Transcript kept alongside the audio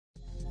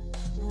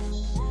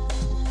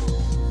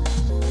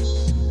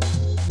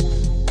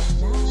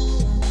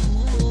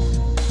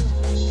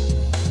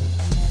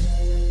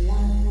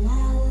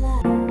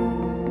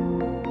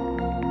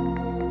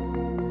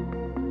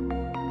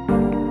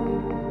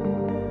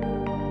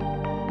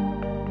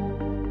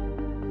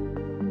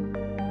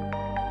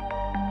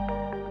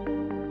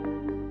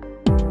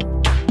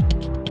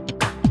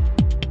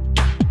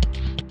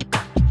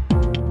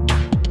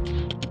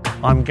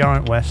I'm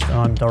Geraint West and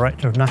I'm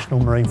Director of National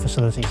Marine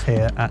Facilities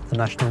here at the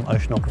National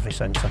Oceanography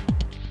Centre.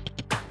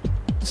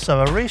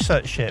 So a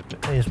research ship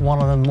is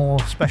one of the more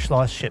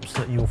specialised ships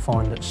that you'll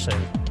find at sea,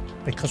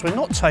 because we're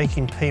not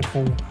taking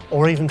people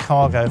or even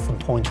cargo from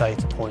point A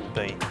to point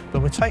B,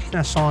 but we're taking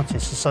our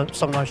scientists to some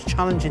of the most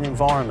challenging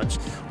environments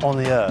on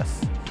the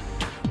Earth.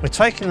 We're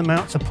taking them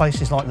out to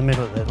places like the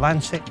middle of the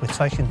Atlantic, we're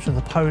taking them to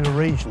the polar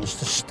regions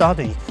to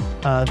study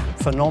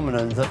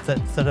phenomena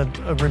that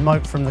are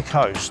remote from the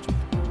coast.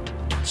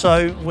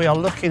 So we are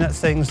looking at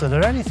things that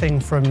are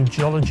anything from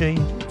geology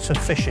to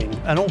fishing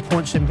and all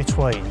points in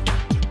between.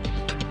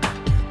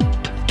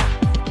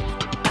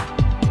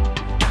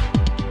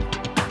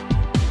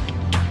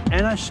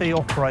 NOC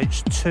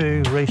operates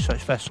 2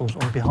 research vessels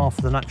on behalf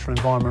of the Natural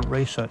Environment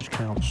Research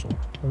Council,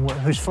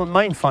 whose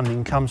main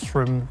funding comes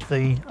from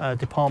the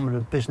Department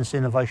of Business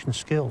Innovation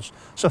Skills.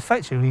 So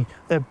effectively,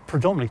 they're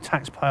predominantly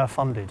taxpayer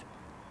funded.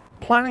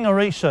 Planning a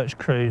research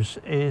cruise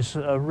is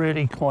a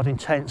really quite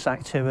intense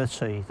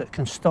activity that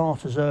can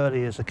start as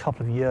early as a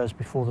couple of years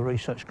before the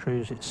research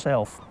cruise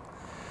itself.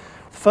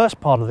 The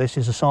first part of this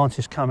is a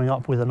scientist coming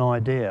up with an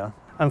idea,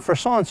 and for a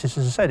scientist,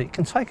 as I said, it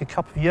can take a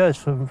couple of years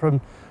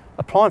from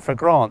applying for a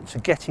grant to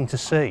getting to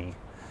sea.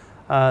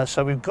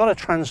 So we've got to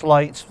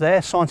translate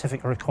their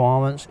scientific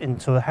requirements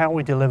into how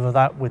we deliver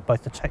that with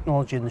both the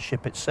technology and the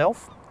ship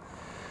itself.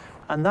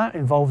 And that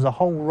involves a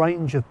whole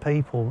range of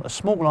people, a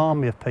small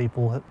army of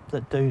people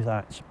that do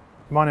that.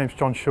 My name's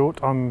John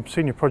Short. I'm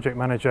Senior Project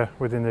Manager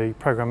within the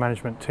Programme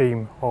Management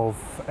team of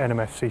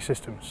NMF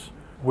Systems.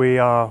 We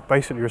are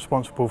basically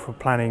responsible for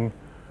planning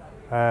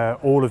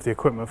all of the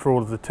equipment for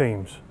all of the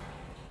teams.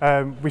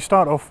 We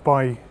start off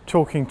by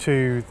talking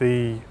to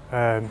the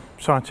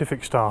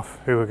scientific staff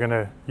who are going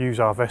to use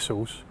our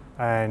vessels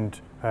and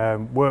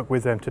work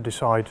with them to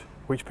decide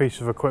which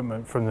piece of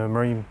equipment from the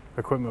marine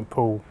equipment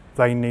pool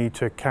they need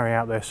to carry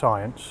out their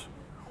science.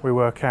 We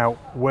work out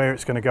where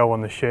it's going to go on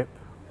the ship,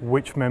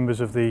 which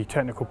members of the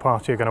technical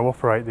party are going to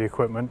operate the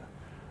equipment,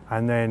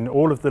 and then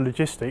all of the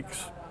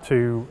logistics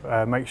to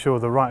make sure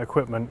the right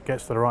equipment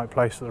gets to the right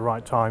place at the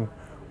right time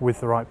with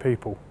the right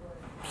people.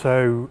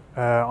 So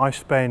I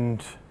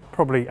spend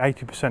probably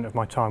 80% of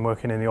my time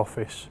working in the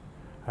office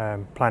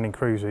planning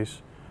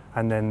cruises,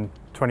 and then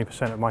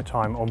 20% of my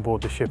time on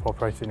board the ship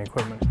operating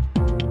equipment.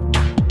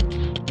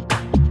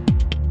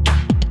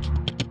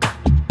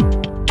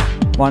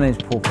 My name is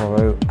Paul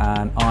Porro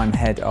and I'm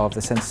head of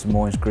the Sensors and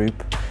Moorings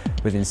group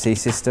within Sea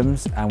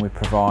Systems, and we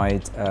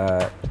provide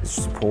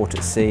support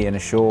at sea and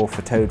ashore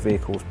for towed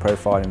vehicles,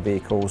 profiling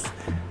vehicles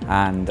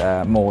and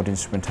moored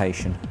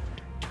instrumentation.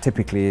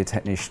 Typically a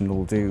technician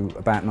will do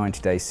about 90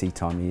 days sea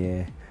time a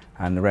year,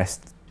 and the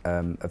rest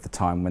of the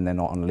time when they're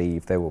not on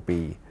leave they will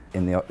be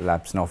in the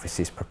labs and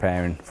offices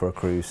preparing for a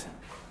cruise.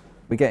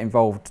 We get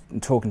involved in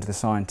talking to the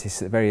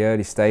scientists at the very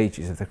early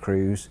stages of the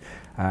cruise,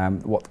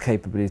 what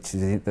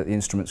capabilities that the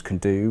instruments can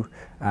do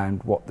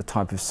and what the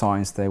type of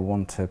science they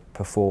want to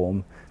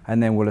perform.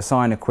 And then we'll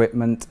assign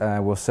equipment,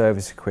 we'll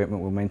service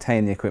equipment, we'll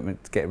maintain the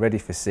equipment to get ready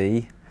for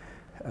sea.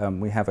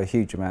 We have a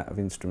huge amount of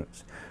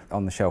instruments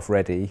on the shelf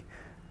ready,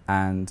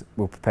 and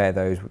we'll prepare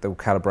those, we'll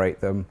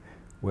calibrate them,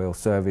 we'll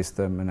service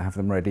them and have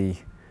them ready.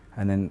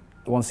 And then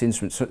once the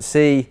instruments are at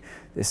sea,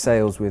 there's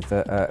sails with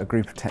a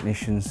group of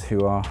technicians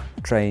who are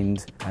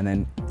trained, and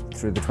then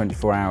through the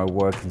 24-hour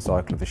working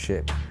cycle of the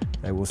ship,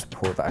 they will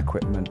support that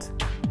equipment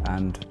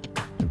and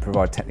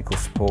provide technical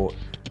support,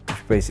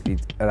 which basically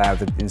allow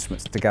the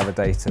instruments to gather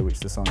data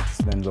which the scientists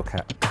then look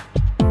at.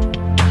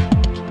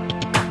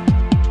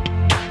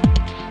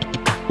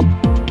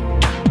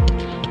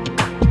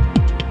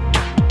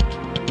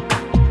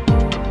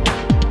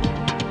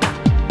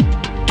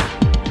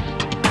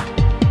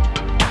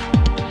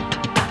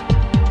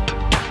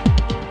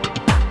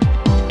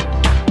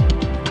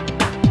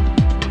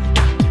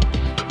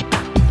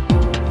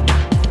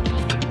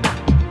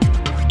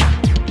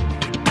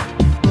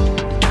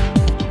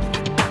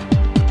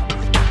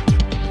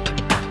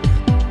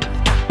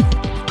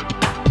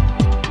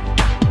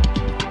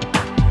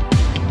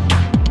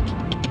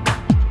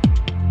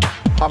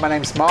 Hi, my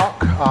name's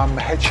Mark. I'm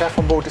head chef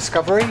on board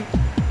Discovery.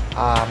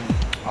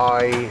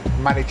 I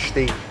manage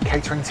the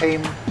catering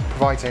team,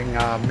 providing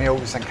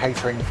meals and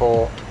catering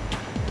for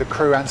the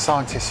crew and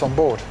scientists on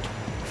board.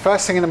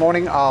 First thing in the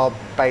morning, I'll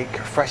bake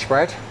fresh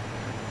bread.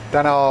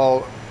 Then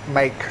I'll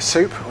make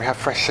soup. We have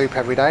fresh soup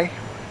every day.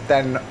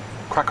 Then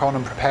crack on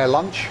and prepare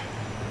lunch.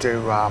 Do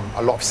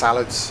a lot of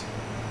salads,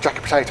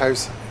 jacket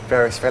potatoes,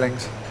 various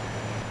fillings.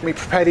 We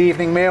prepare the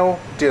evening meal,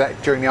 do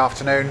that during the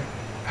afternoon,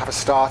 have a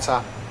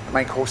starter,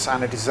 main course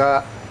and a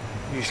dessert.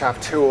 Usually have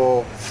 2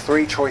 or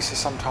 3 choices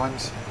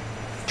sometimes.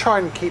 Try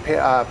and keep it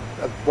a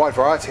wide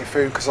variety of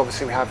food, because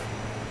obviously we have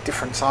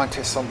different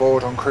scientists on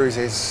board on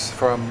cruises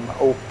from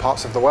all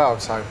parts of the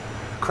world. So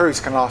a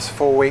cruise can last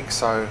 4 weeks,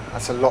 so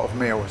that's a lot of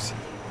meals.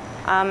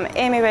 I'm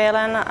Amy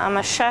Whalen. I'm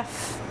a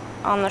chef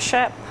on the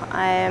ship.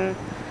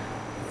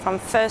 From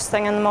first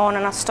thing in the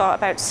morning, I start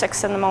about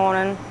 6 in the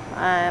morning,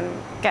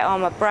 get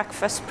on with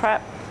breakfast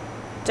prep,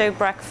 do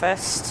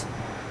breakfast,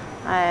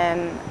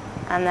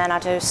 and then I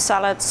do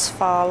salads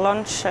for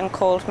lunch and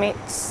cold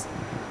meats.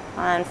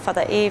 And for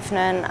the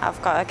evening, I've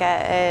got to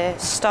get a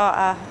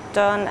starter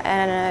done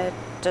and a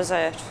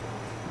dessert.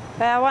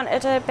 But I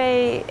wanted to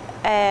be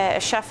a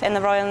chef in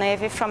the Royal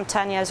Navy from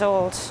 10 years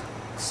old,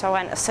 so I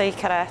went to Sea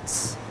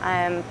Cadets.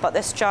 But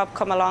this job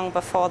come along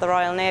before the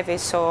Royal Navy,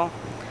 so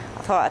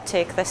I thought I'd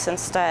take this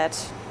instead,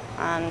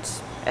 and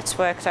it's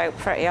worked out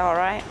pretty all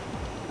right.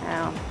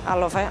 I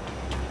love it.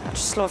 I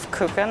just love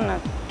cooking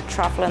and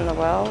travelling the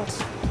world.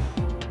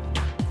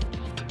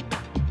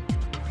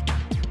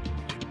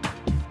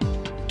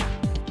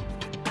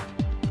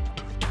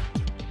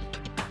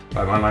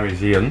 My name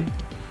is Ian.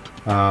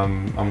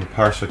 I'm the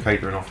purser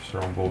catering officer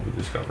on board the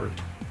Discovery.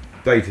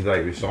 Day to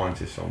day with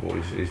scientists on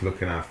board is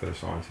looking after the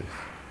scientists,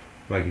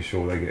 making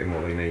sure they're getting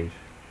what they need,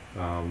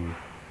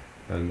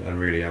 and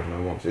really have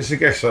no wants. It's a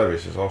guest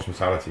service, it's a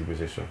hospitality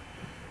position.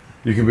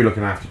 You can be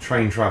looking after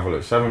train travel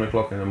at 7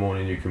 o'clock in the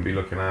morning, you can be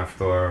looking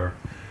after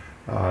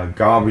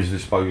garbage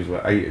disposal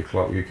at 8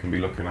 o'clock, you can be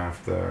looking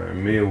after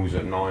meals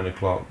at 9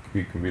 o'clock,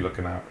 you can be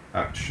looking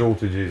at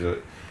shortages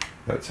at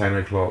 10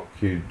 o'clock,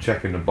 you're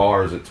checking the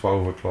bars at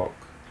 12 o'clock,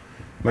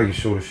 making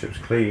sure the ship's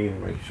clean,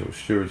 making sure the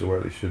stewards are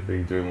where they should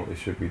be, doing what they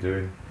should be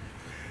doing.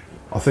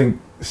 I think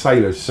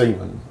sailors,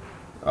 seamen,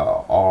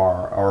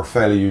 are a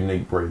fairly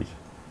unique breed.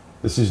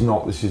 It's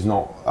not a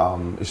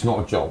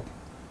job.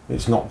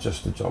 It's not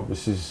just a job.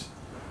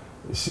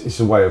 It's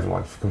a way of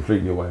life,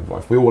 completely a way of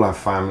life. We all have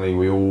family.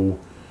 We all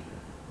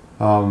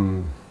have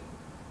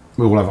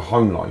a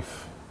home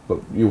life. But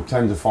you'll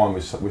tend to find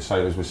with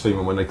sailors, with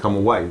seamen, when they come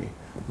away,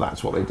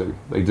 that's what they do.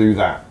 They do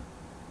that,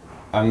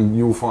 and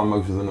you'll find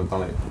most of them have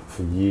done it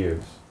for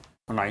years.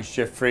 My name's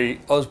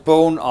Jeffrey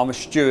Osborne. I'm a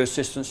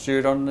assistant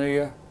steward on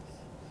the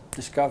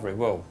Discovery.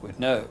 Well, with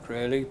NERC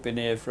really. Been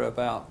here for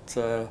about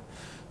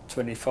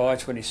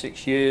 25,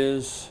 26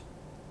 years.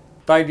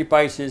 Daily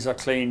basis, I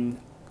clean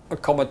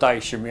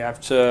accommodation. We have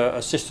to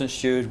assistant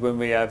steward when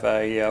we have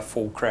a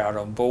full crowd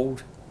on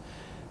board.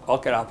 I'll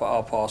get up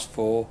at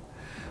 4:30,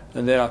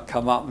 and then I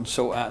come up and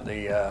sort out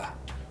the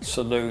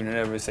saloon and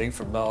everything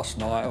from last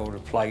night, all the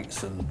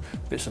plates and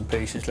bits and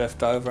pieces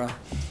left over.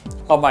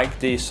 I make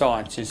the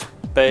scientists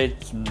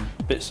beds and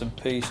bits and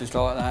pieces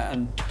like that,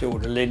 and do all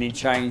the linen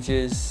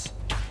changes,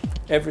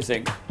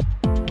 everything.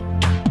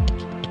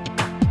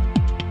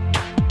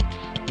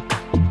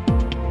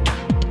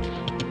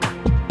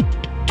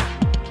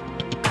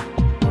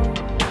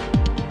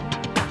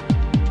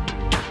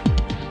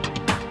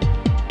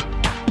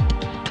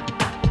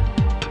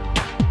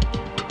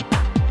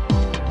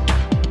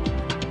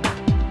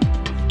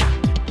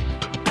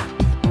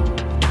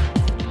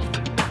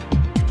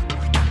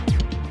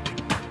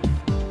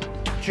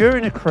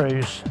 During a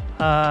cruise,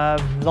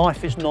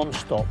 life is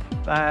non-stop.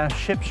 Our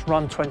ships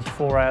run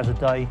 24 hours a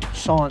day.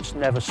 Science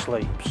never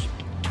sleeps.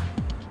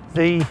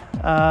 The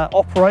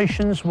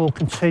operations will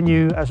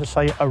continue, as I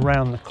say,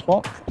 around the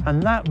clock,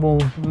 and that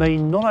will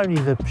mean not only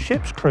the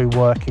ship's crew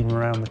working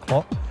around the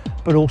clock,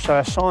 but also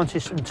our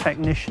scientists and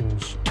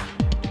technicians.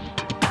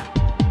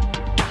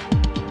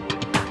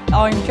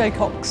 I'm Jo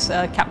Cox,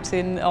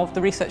 captain of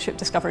the research ship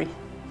Discovery.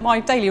 My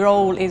daily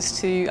role is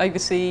to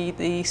oversee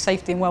the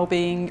safety and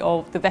well-being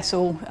of the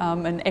vessel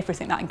and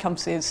everything that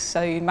encompasses,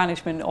 so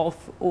management of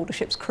all the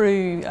ship's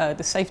crew,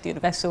 the safety of the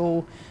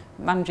vessel,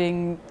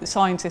 managing the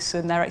scientists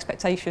and their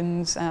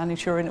expectations, and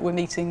ensuring that we're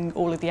meeting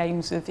all of the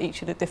aims of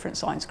each of the different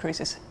science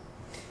cruises.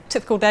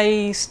 Typical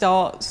day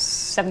starts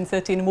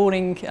 7:30 in the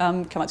morning,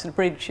 come out to the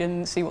bridge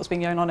and see what's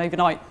been going on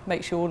overnight,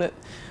 make sure that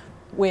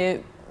we're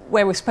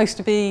where we're supposed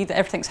to be, that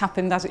everything's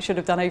happened as it should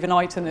have done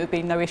overnight and there have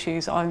been no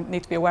issues I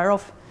need to be aware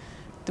of.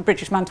 The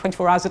bridge is manned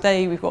 24 hours a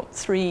day. We've got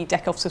 3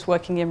 deck officers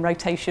working in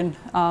rotation,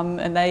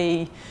 and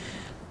they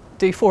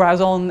do 4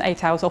 hours on,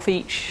 8 hours off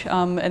each,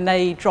 and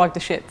they drive the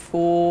ship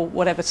for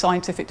whatever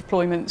scientific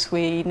deployments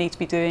we need to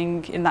be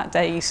doing in that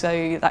day.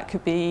 So that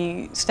could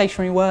be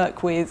stationary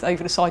work with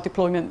over-the-side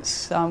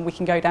deployments. We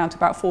can go down to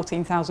about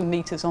 14,000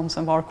 metres on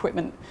some of our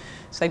equipment.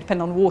 So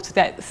depending on the water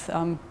depth,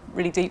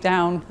 really deep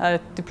down,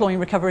 deploying,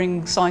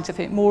 recovering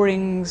scientific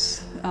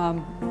moorings,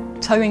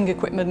 towing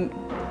equipment,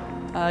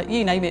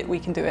 you name it, we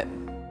can do it.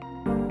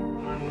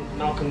 I'm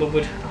Malcolm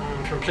Woodward,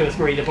 I'm from Plymouth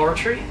Marine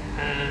Laboratory,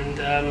 and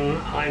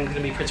I'm going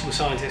to be Principal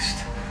Scientist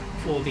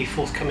for the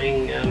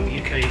forthcoming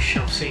UK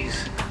Shelf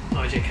Seas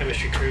IJ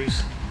Chemistry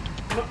cruise.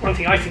 One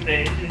thing I think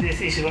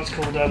this is what's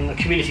called a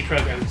community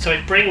programme, so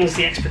it brings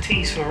the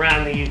expertise from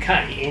around the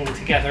UK in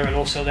together, and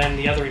also then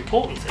the other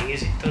important thing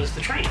is it does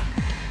the training.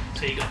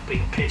 So you've got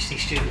PhD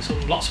students,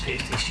 lots of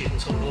PhD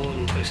students on board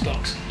and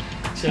postdocs.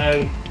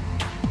 So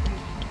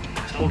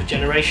it's an older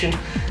generation,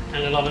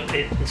 and a lot of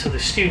it, and so the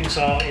students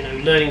are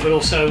learning, but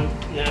also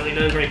they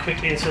learn very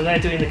quickly, and so they're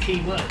doing the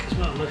key work as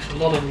well. A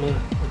lot of them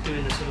are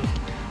doing the sort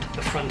of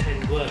the front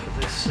end work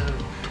of this.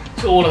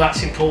 So all of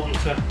that's important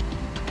for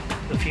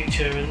the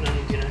future and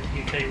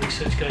UK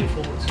research going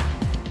forwards.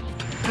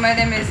 My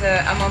name is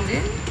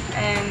Amandine,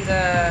 and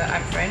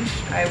I'm French.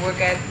 I work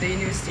at the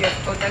University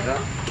of Otago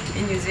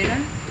in New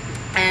Zealand,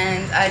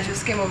 and I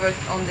just came over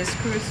on this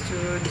cruise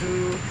to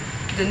do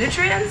the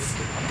nutrients.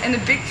 And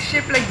a big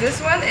ship like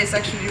this one is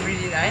actually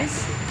really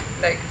nice.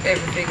 Like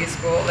everything is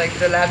cool, like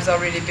the labs are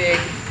really big,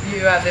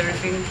 you have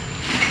everything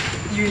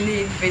you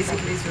need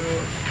basically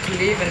to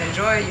live and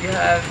enjoy. You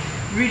have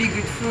really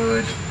good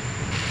food.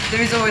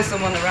 There is always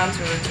someone around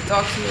to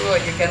talk to, or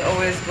you can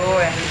always go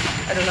and,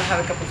 I don't know,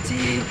 have a cup of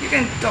tea. You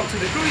can talk to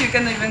the crew, you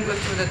can even go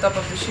to the top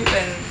of the ship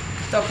and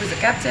talk with the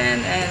captain.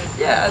 And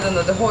yeah, I don't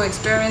know, the whole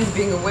experience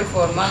being away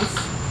for a month,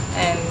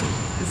 and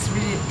it's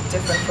really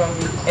different from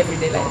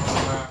everyday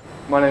life.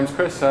 My name's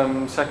Chris,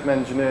 I'm second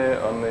engineer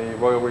on the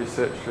Royal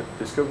Research Ship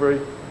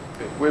Discovery.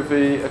 With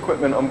the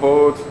equipment on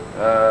board,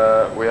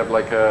 we have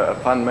like a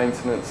planned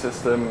maintenance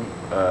system,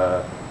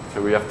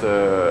 so we have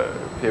to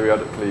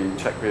periodically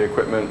check the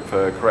equipment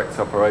for correct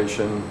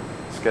operation,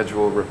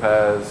 schedule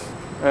repairs.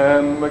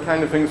 The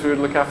kind of things we would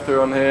look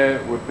after on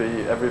here would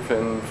be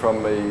everything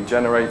from the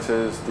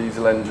generators,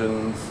 diesel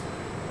engines,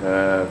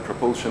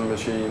 propulsion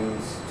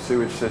machines,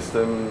 sewage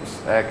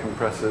systems, air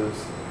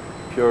compressors,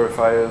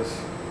 purifiers.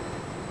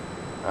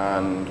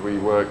 And we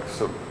work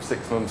sort of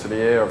 6 months of the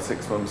year, have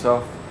 6 months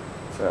off,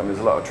 so there's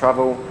a lot of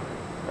travel,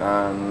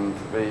 and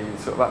the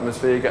sort of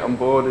atmosphere you get on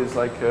board is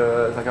like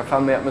a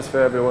family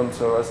atmosphere. Everyone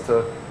so has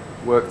to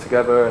work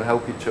together and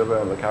help each other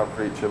and look out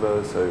for each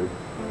other, so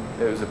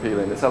it was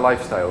appealing. It's a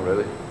lifestyle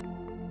really.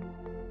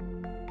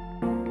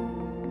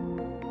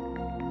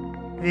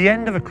 The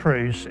end of a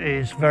cruise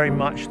is very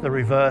much the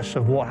reverse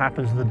of what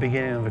happens at the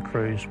beginning of a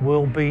cruise.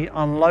 We'll be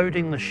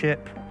unloading the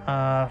ship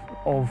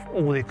of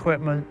all the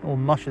equipment, or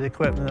much of the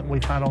equipment that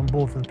we've had on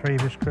board for the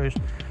previous cruise,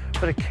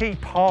 but a key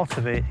part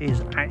of it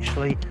is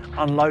actually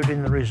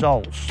unloading the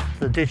results,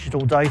 the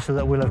digital data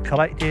that we'll have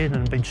collected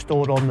and been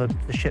stored on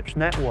the ship's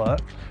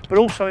network, but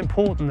also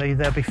importantly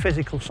there'll be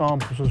physical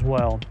samples as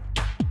well.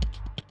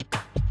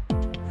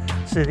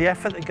 So the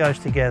effort that goes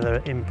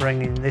together in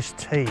bringing this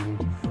team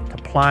to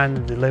plan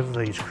and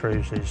deliver these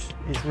cruises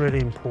is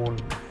really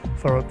important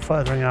for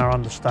furthering our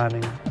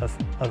understanding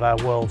of our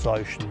world's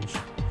oceans.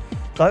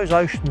 Those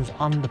oceans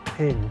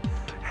underpin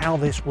how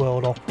this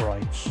world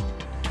operates.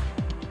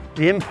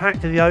 The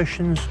impact of the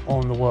oceans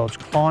on the world's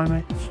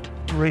climate,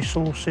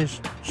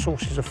 resources,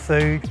 sources of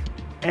food,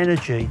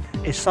 energy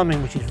is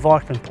something which is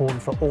vitally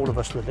important for all of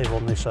us that live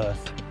on this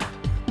earth.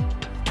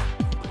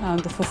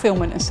 The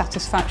fulfilment and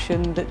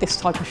satisfaction that this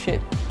type of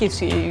ship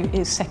gives you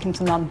is second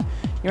to none.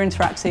 You're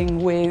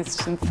interacting with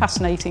some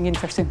fascinating,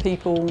 interesting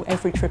people.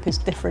 Every trip is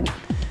different.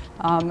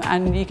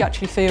 And you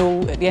actually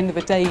feel at the end of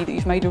a day that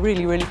you've made a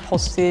really, really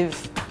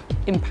positive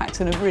impact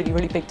and a really,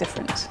 really big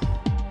difference.